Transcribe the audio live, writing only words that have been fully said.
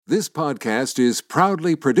This podcast is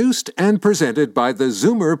proudly produced and presented by the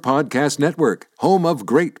Zoomer Podcast Network, home of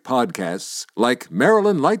great podcasts like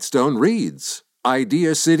Marilyn Lightstone Reads,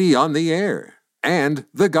 Idea City on the Air, and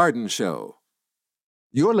The Garden Show.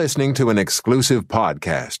 You're listening to an exclusive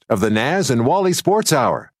podcast of the Naz and Wally Sports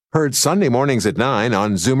Hour, heard Sunday mornings at 9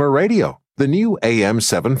 on Zoomer Radio, the new AM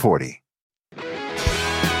 740.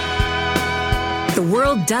 The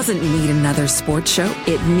world doesn't need another sports show.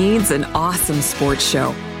 It needs an awesome sports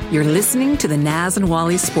show. You're listening to the Naz and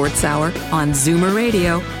Wally Sports Hour on Zoomer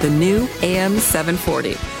Radio, the new AM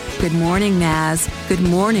 740. Good morning, Naz. Good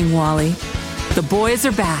morning, Wally. The boys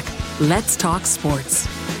are back. Let's talk sports.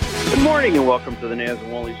 Good morning and welcome to the Naz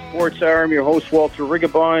and Wally Sports Hour. I'm your host, Walter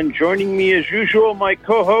Rigabon. Joining me as usual, my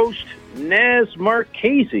co-host, Naz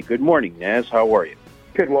Marchese. Good morning, Naz. How are you?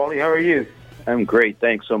 Good, Wally. How are you? I'm great.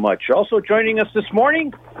 Thanks so much. Also joining us this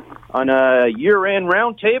morning on a year-end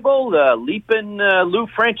roundtable, Leapin' Lou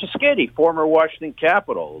Franceschetti, former Washington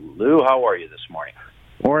Capital. Lou, how are you this morning?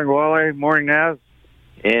 Morning, Wally. Morning, Naz.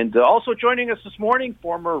 And also joining us this morning,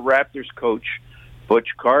 former Raptors coach, Butch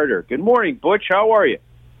Carter. Good morning, Butch. How are you?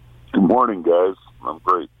 Good morning, guys. I'm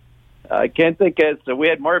great. I can't think we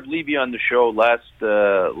had Marv Levy on the show last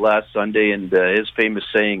Sunday, and his famous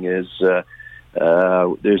saying is,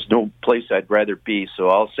 there's no place I'd rather be. So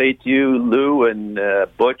I'll say to you, Lou and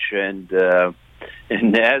Butch and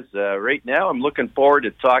Naz, right now I'm looking forward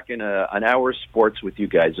to talking an hour of sports with you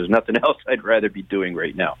guys. There's nothing else I'd rather be doing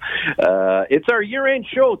right now. It's our year-end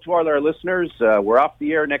show to all our listeners. We're off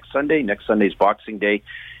the air next Sunday. Next Sunday's Boxing Day,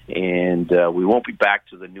 and we won't be back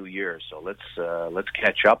to the new year. So let's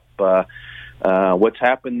catch up. What's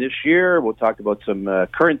happened this year. We'll talk about some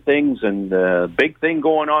current things and big thing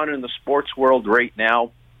going on in the sports world right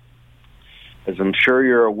now. As I'm sure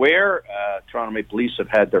you're aware, Toronto Maple Leafs have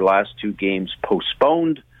had their last two games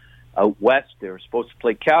postponed. Out west, they were supposed to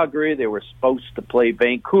play Calgary. They were supposed to play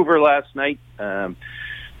Vancouver last night. And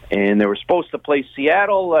they were supposed to play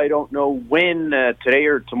Seattle. I don't know when, today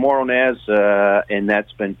or tomorrow, Naz, and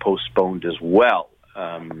that's been postponed as well.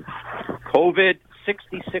 COVID.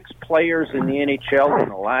 66 players in the NHL in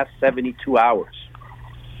the last 72 hours.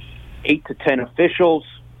 8 to 10 officials,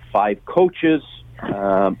 5 coaches.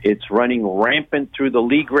 It's running rampant through the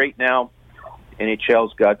league right now.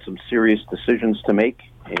 NHL's got some serious decisions to make,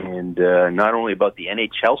 and not only about the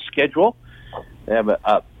NHL schedule, they have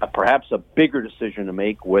perhaps a bigger decision to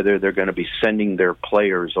make, whether they're going to be sending their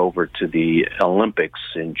players over to the Olympics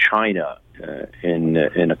in China in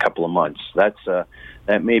a couple of months.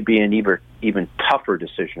 That may be an even tougher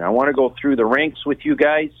decision. I want to go through the ranks with you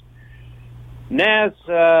guys. Naz,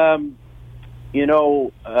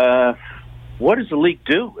 what does the league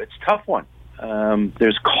do? It's a tough one.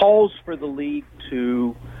 There's calls for the league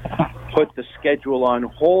to put the schedule on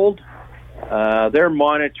hold. They're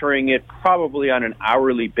monitoring it probably on an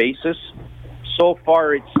hourly basis. So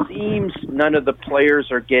far, it seems none of the players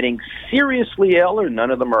are getting seriously ill, or none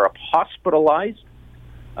of them are hospitalized.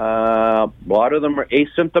 A lot of them are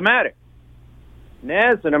asymptomatic.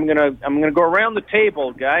 Naz, and I'm gonna go around the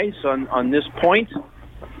table, guys, on this point.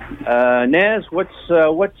 Naz, what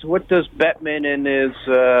does Bettman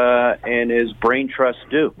and his brain trust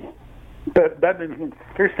do? Bettman,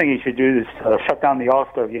 first thing he should do is shut down the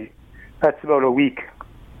All-Star game. That's about a week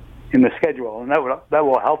in the schedule, and that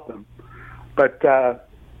will help them. But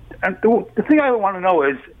and the thing I want to know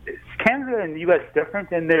is Canada and the U.S.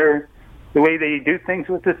 different in the way they do things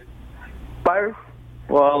with this virus?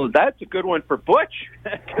 Well, that's a good one for Butch,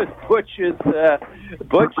 because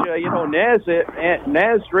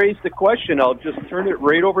Naz raised the question. I'll just turn it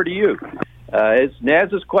right over to you.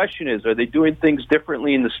 Naz's question is, are they doing things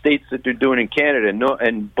differently in the States that they're doing in Canada? No,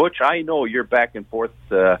 and Butch, I know you're back and forth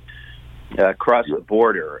across the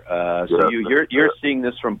border, so you're seeing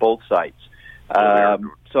this from both sides.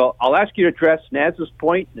 So I'll ask you to address Naz's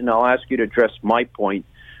point, and I'll ask you to address my point.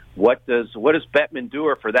 What does Bettman do,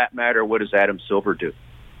 or for that matter, what does Adam Silver do?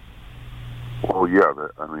 Well, yeah,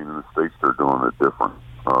 in the States they're doing it different.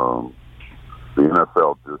 The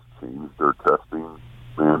NFL just changed their testing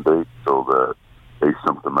mandate so that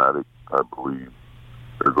asymptomatic, I believe,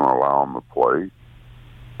 they're going to allow them to play.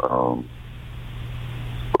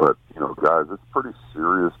 But, guys, it's pretty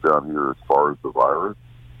serious down here as far as the virus.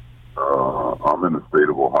 I'm in the state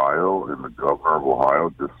of Ohio, and the governor of Ohio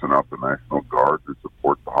just sent out the National Guard to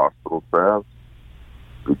support the hospital staff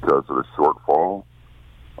because of the shortfall.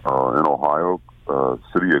 In Ohio,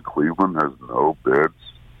 city of Cleveland has no beds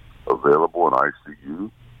available in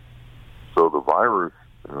ICU. So the virus,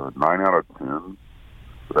 9 out of 10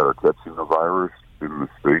 that are catching the virus in the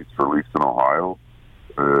States, or at least in Ohio,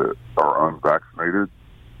 are unvaccinated.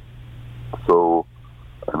 So,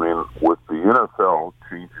 NFL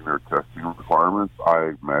changing their testing requirements,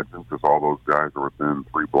 I imagine, because all those guys are within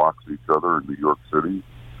 3 blocks of each other in New York City,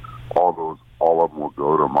 all of them will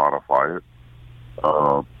go to modify it.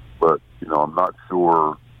 But, I'm not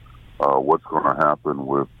sure what's going to happen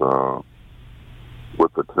with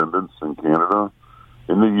attendance in Canada.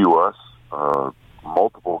 In the U.S.,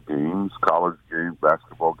 multiple games, college games,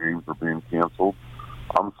 basketball games are being canceled.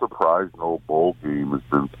 I'm surprised no bowl game has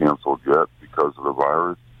been canceled yet because of the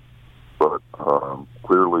virus. But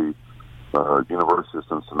clearly, University of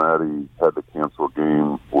Cincinnati had to cancel a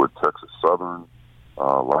game with Texas Southern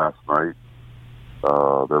last night.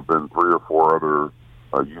 There have been 3 or 4 other.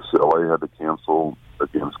 UCLA had to cancel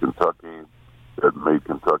against Kentucky. That made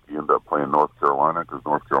Kentucky end up playing North Carolina because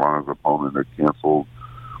North Carolina's opponent had canceled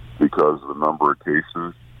because of the number of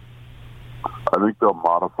cases. I think they'll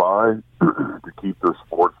modify to keep their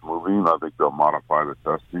sports moving. I think they'll modify the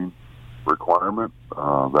testing requirement.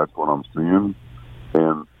 That's what I'm seeing,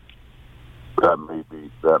 and that may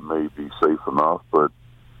be safe enough. But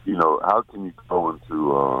how can you go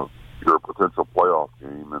into your potential playoff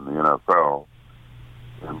game in the NFL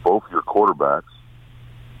and both your quarterbacks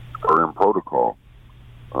are in protocol?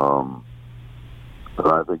 And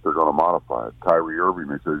I think they're going to modify it. Kyrie Irving,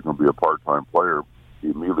 they say he's going to be a part-time player. He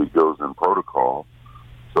immediately goes in protocol.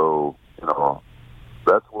 So,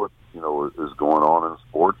 that's what, is going on in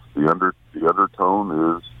sports. The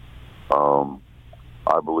undertone is,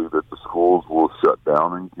 I believe that the schools will shut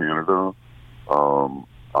down in Canada.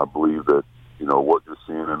 I believe that, what you're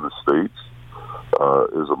seeing in the States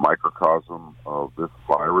is a microcosm of this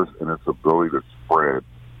virus and its ability to spread.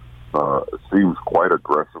 It seems quite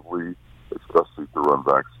aggressively, especially through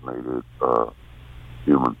unvaccinated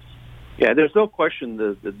humans. Yeah, there's no question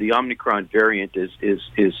the Omicron variant is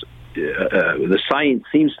the science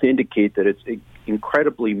seems to indicate that it's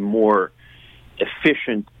incredibly more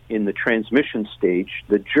efficient in the transmission stage.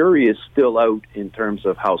 The jury is still out in terms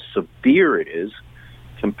of how severe it is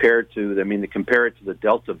compared to the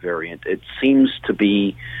Delta variant. It seems to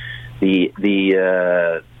be the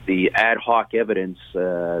ad hoc evidence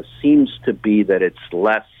seems to be that it's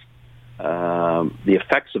less. The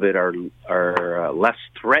effects of it are less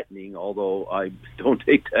threatening, although I don't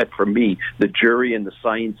take that from me. The jury and the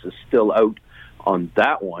science is still out on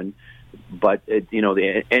that one. But, the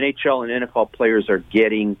NHL and NFL players are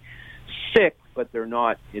getting sick, but they're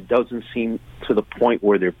not. It doesn't seem to the point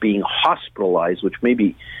where they're being hospitalized, which may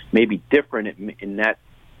be different in that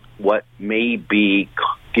what may be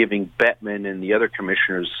giving Bettman and the other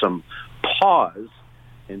commissioners some pause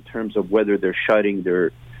in terms of whether they're shutting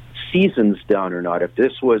their seasons down or not. If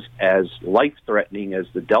this was as life-threatening as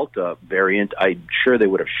the Delta variant, I'm sure they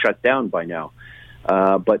would have shut down by now.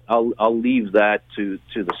 But I'll leave that to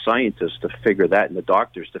the scientists to figure that and the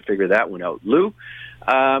doctors to figure that one out. Lou,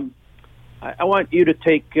 I want you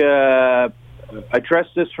to address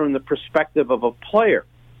this from the perspective of a player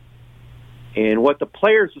and what the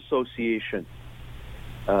Players Association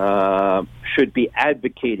should be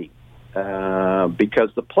advocating. Because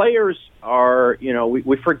the players are,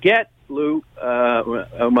 we forget, Lou,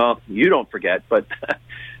 well, you don't forget, but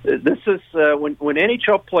this is when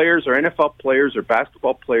NHL players or NFL players or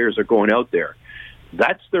basketball players are going out there,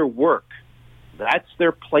 that's their work. That's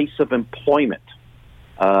their place of employment.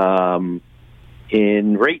 And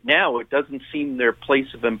right now, it doesn't seem their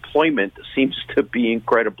place of employment seems to be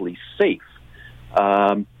incredibly safe.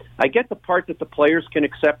 I get the part that the players can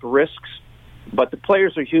accept risks, but the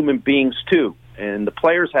players are human beings too, and the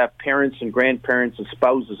players have parents and grandparents and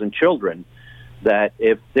spouses and children that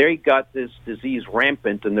if they got this disease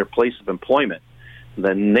rampant in their place of employment,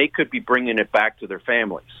 then they could be bringing it back to their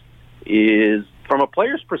families. From a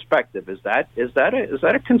player's perspective, is that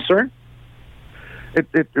a concern?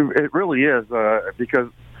 It really is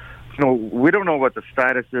because we don't know what the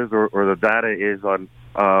status is or the data is on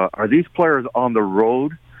are these players on the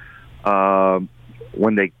road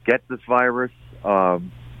when they get this virus. Are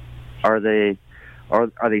they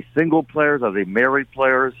single players? Are they married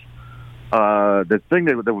players? The thing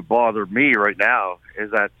that would bother me right now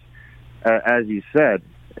is that, as you said,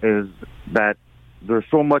 is that there's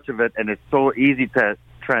so much of it, and it's so easy to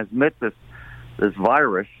transmit this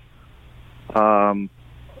virus.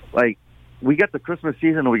 Like we got the Christmas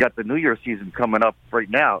season and we got the New Year season coming up right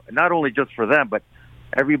now, and not only just for them, but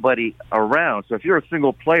everybody around. So if you're a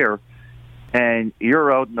single player and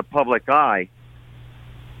you're out in the public eye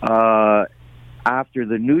after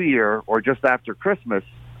the New Year or just after Christmas,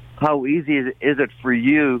 how easy is it for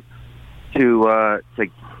you to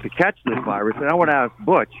catch this virus? And I want to ask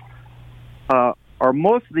Butch, are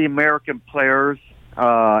most of the American players,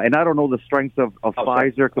 and I don't know the strength of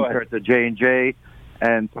Pfizer compared to J&J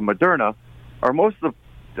and to Moderna, are most of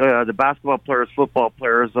the basketball players, football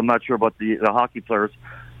players, I'm not sure about the hockey players,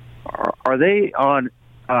 are they on,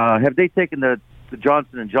 have they taken the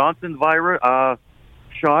Johnson & Johnson virus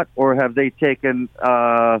shot, or have they taken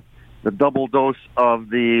the double dose of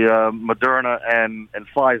the Moderna and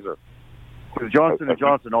Pfizer? Because Johnson &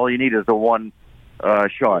 Johnson, all you need is the one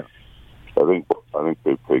shot. I think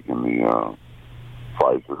they've taken the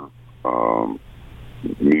Pfizer.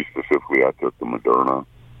 Me specifically, I took the Moderna,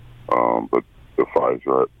 but the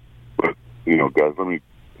Pfizer. But guys, let me.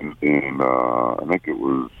 I think it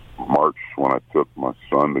was March when I took my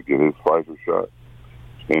son to get his Pfizer shot,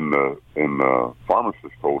 and the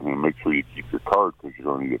pharmacist told him, make sure you keep your card because you're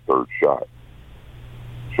going to need a third shot.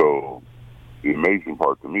 So the amazing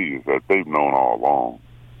part to me is that they've known all along.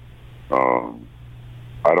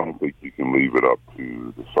 I don't think you can leave it up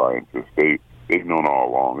to the scientists. They've known all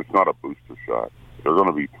along. It's not a booster shot. There are going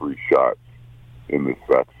to be 3 shots in this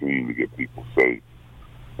vaccine to get people safe.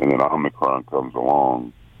 And then Omicron comes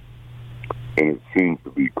along, and it seems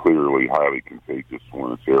to be clearly highly contagious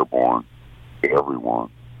when it's airborne to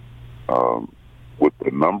everyone. With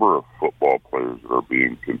the number of football players that are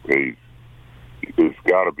being contagious, there's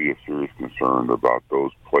got to be a serious concern about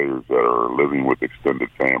those players that are living with extended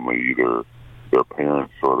family, either their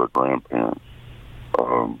parents or their grandparents.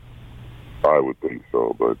 I would think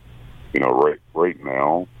so, but right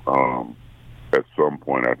now, at some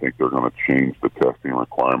point, I think they're going to change the testing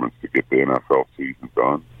requirements to get the NFL season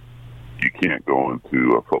done. You can't go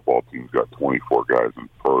into a football team's got 24 guys in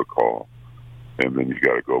protocol, and then you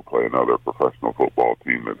got to go play another professional football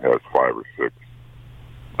team that has 5 or 6.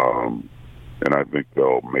 And I think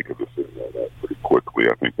they'll make a decision on that pretty quickly.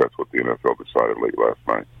 I think that's what the NFL decided late last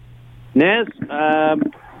night. Naz,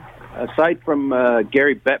 aside from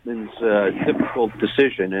Gary Bettman's difficult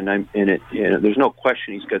decision, and there's no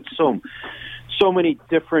question he's got so many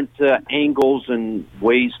different angles and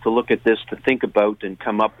ways to look at this, to think about, and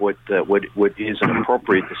come up with what is an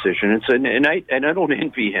appropriate decision. And I don't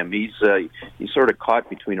envy him. He's sort of caught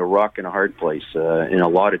between a rock and a hard place in a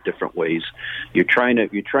lot of different ways. You're trying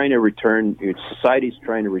to return. Society's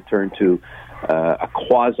trying to return to a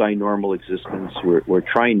quasi-normal existence. We're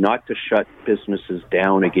trying not to shut businesses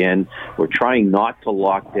down again. We're trying not to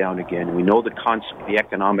lock down again. We know the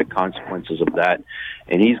economic consequences of that,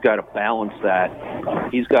 and he's got to balance that.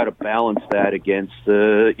 He's got to balance that against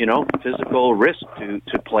the physical risk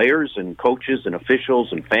to players and coaches and officials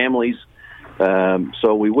and families.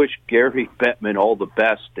 So we wish Gary Bettman all the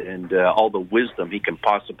best and all the wisdom he can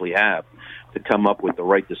possibly have to come up with the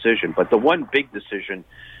right decision. But the one big decision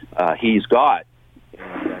he's got,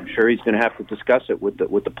 and I'm sure he's going to have to discuss it with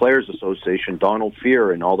the Players Association, Donald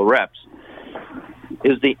Fear and all the reps,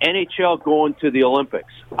 is the NHL going to the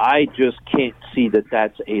Olympics. I just can't see that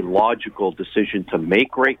that's a logical decision to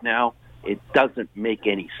make right now. It doesn't make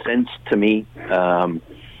any sense to me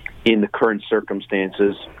in the current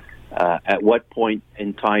circumstances. At what point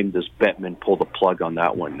in time does Bettman pull the plug on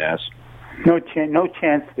that one, Ness? No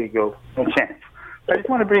chance they go. No chance. I just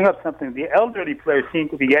want to bring up something. The elderly players seem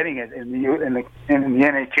to be getting it in the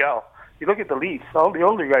NHL. You look at the Leafs; all the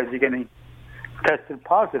older guys are getting tested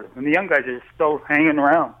positive, and the young guys are still hanging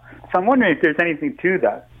around. So I'm wondering if there's anything to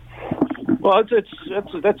that. Well,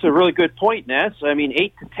 that's a really good point, Ness. I mean,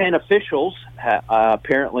 8 to 10 officials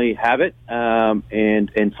apparently have it,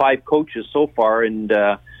 and 5 coaches so far. And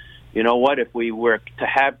you know what? If we were to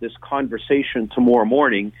have this conversation tomorrow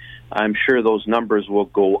morning, I'm sure those numbers will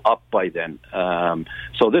go up by then.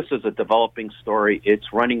 So this is a developing story.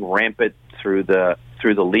 It's running rampant through the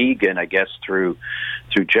league, and I guess through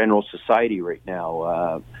general society right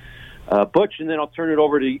now. Butch, and then I'll turn it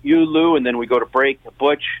over to you, Lou, and then we go to break.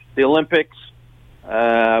 Butch, the Olympics.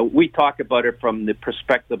 We talk about it from the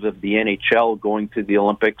perspective of the NHL going to the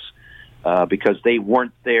Olympics. Because they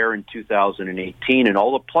weren't there in 2018, and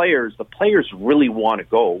all the players really want to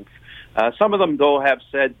go. Some of them, though, have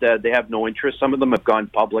said they have no interest. Some of them have gone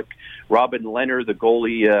public. Robin Lehner, the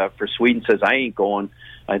goalie for Sweden, says, I ain't going.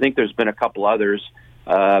 I think there's been a couple others.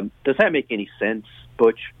 Does that make any sense,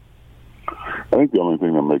 Butch? I think the only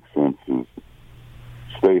thing that makes sense is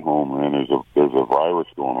stay home, man. There's a virus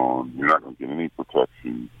going on. You're not going to get any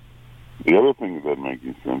protection. The other thing that doesn't make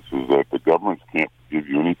any sense is that the governments can't give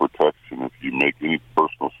you any protection if you make any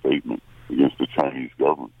personal statement against the Chinese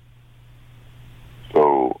government.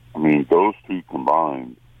 So, I mean, those two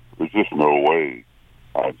combined, there's just no way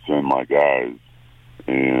I'd send my guys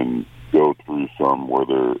and go through some where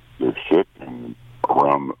they're sick and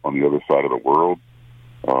around on the other side of the world.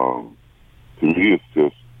 To me, it's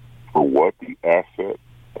just for what the asset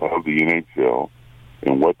of the NHL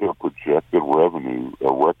and what their projected revenue,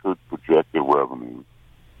 a record projected revenue,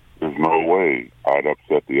 there's no way I'd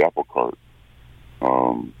upset the apple cart.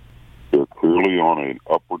 They're clearly on an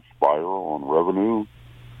upward spiral on revenue,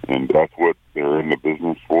 and that's what they're in the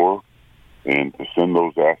business for. And to send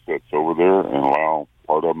those assets over there and allow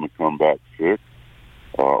part of them to come back sick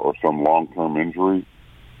or some long-term injury,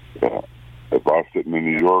 if I was sitting in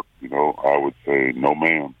New York, I would say, no,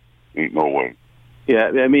 ma'am, ain't no way. Yeah,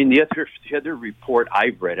 I mean, the other report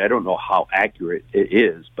I've read, I don't know how accurate it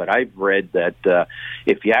is, but I've read that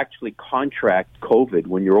if you actually contract COVID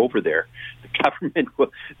when you're over there, the government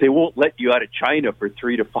they won't let you out of China for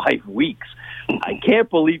 3 to 5 weeks. I can't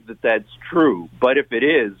believe that that's true, but if it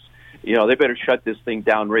is, they better shut this thing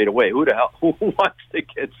down right away. Who wants to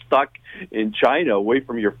get stuck in China away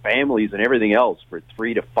from your families and everything else for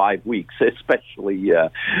 3 to 5 weeks, especially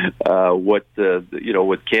what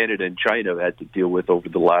Canada and China have had to deal with over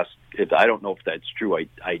the last, I don't know if that's true.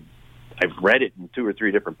 I've read it in 2 or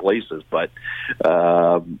 3 different places, but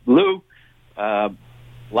Lou,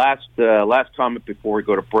 last comment before we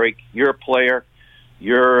go to break. You're a player.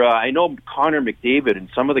 I know Connor McDavid and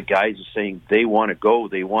some of the guys are saying they want to go.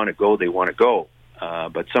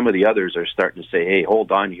 But some of the others are starting to say, "Hey,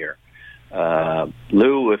 hold on here,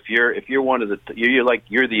 Lou. If you're one of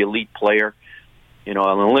you're the elite player. An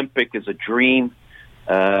Olympic is a dream.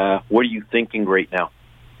 What are you thinking right now?"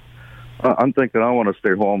 I'm thinking I want to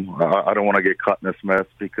stay home. I don't want to get caught in this mess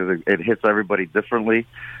because it hits everybody differently.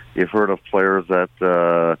 You've heard of players that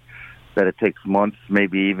it takes months,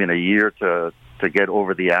 maybe even a year to get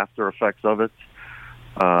over the after effects of it.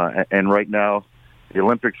 And right now, the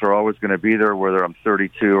Olympics are always going to be there, whether I'm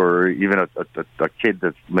 32 or even a kid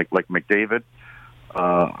that's like McDavid.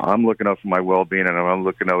 I'm looking out for my well-being, and I'm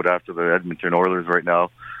looking out after the Edmonton Oilers right now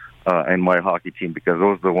and my hockey team, because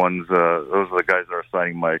those are the guys that are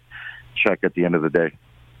signing my check at the end of the day.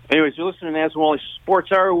 Anyways, you're listening to Naz and Wally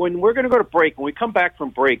Sports Hour. When we're going to go to break, when we come back from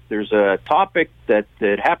break, there's a topic that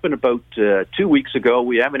happened about 2 weeks ago.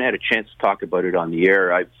 We haven't had a chance to talk about it on the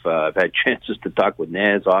air. I've had chances to talk with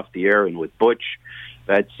Naz off the air and with Butch.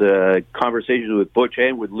 That's conversations with Butch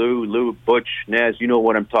and with Lou, Butch, Naz. You know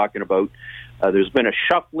what I'm talking about. There's been a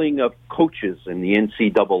shuffling of coaches in the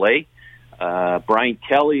NCAA. Brian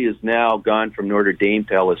Kelly is now gone from Notre Dame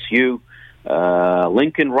to LSU.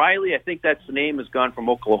 Lincoln Riley, I think that's the name, has gone from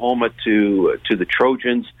Oklahoma to the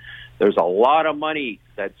Trojans. There's a lot of money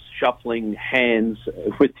that's shuffling hands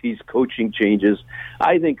with these coaching changes.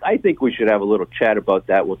 I think we should have a little chat about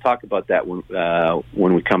that. We'll talk about that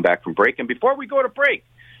when we come back from break. And before we go to break,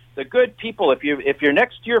 the good people, if you're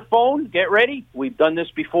next to your phone, get ready. We've done this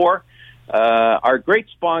before. Our great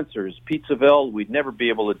sponsors, Pizzaville, we'd never be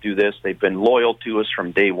able to do this. They've been loyal to us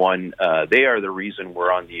from day one. They are the reason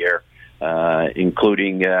we're on the air.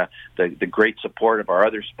 Including the great support of our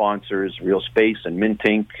other sponsors, Real Space and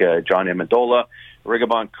Mintink, John Amendola,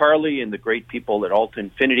 Rigabon Carly, and the great people at Alta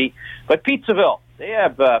Infinity. But Pizzaville, they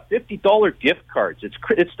have $50 gift cards. It's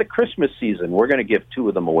the Christmas season. We're going to give 2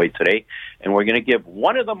 of them away today, and we're going to give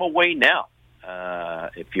 1 of them away now.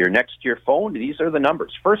 If you're next to your phone, these are the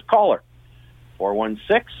numbers. First caller,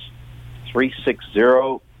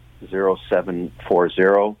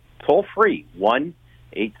 416-360-0740. Toll free,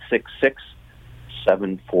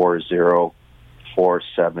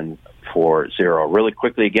 1-866-740-4740. Really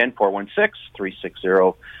quickly again,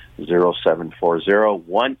 416-360-0740,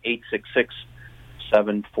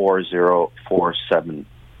 1-866-740-4740.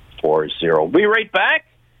 We'll be right back,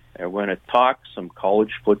 and we're going to talk some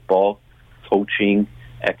college football coaching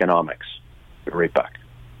economics. Be right back.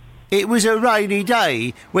 It was a rainy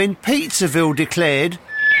day when Pizzaville declared,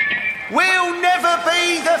 "We'll never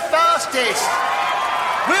be the fastest.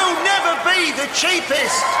 We'll never be the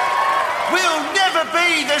cheapest. We'll never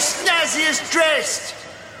be the snazziest dressed."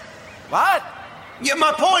 What? Yeah,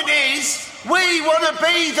 my point is, we want to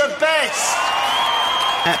be the best.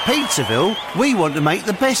 At Pizzaville, we want to make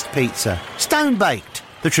the best pizza. Stone-baked,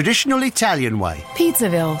 the traditional Italian way.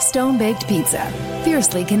 Pizzaville Stone-Baked Pizza.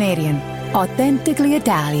 Fiercely Canadian. Authentically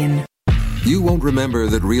Italian. You won't remember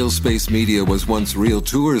that Real Space Media was once Real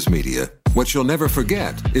Tours Media. What you'll never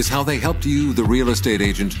forget is how they helped you, the real estate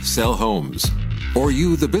agent, sell homes. Or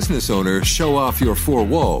you, the business owner, show off your 4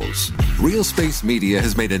 walls. Real Space Media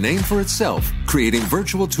has made a name for itself, creating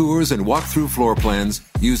virtual tours and walk-through floor plans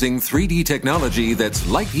using 3D technology that's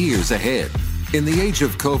light years ahead. In the age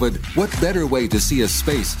of COVID, what better way to see a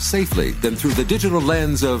space safely than through the digital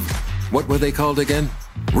lens of, what were they called again?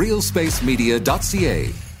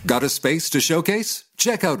 RealSpaceMedia.ca. Got a space to showcase?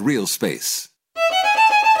 Check out Real Space.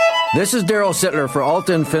 This is Daryl Sittler for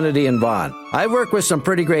Alta Infinity in Vaughan. I've worked with some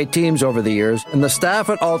pretty great teams over the years, and the staff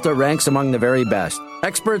at Alta ranks among the very best.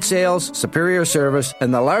 Expert sales, superior service,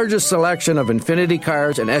 and the largest selection of Infinity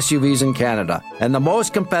cars and SUVs in Canada, and the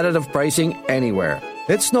most competitive pricing anywhere.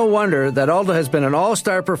 It's no wonder that Alta has been an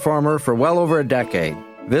all-star performer for well over a decade.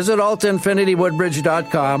 Visit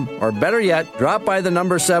AltaInfinityWoodbridge.com, or better yet, drop by the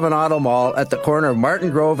number 7 Auto Mall at the corner of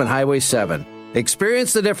Martin Grove and Highway 7.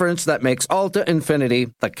 Experience the difference that makes Alta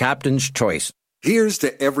Infinity the captain's choice. Here's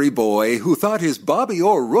to every boy who thought his Bobby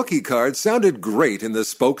Orr rookie card sounded great in the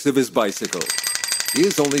spokes of his bicycle.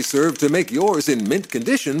 His only served to make yours in mint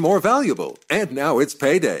condition more valuable. And now it's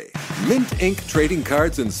payday. Mint Inc. Trading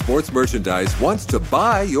Cards and Sports Merchandise wants to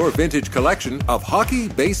buy your vintage collection of hockey,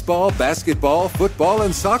 baseball, basketball, football,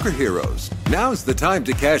 and soccer heroes. Now's the time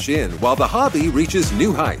to cash in while the hobby reaches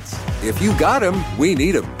new heights. If you got 'em, we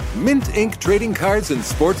need 'em. Mint Inc. Trading Cards and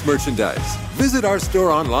Sports Merchandise. Visit our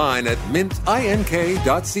store online at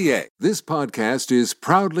mintink.ca. This podcast is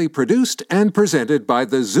proudly produced and presented by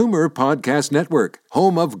the Zoomer Podcast Network,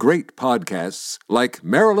 home of great podcasts like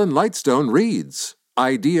Marilyn Lightstone Reads,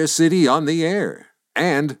 Idea City on the Air,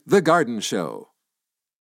 and The Garden Show.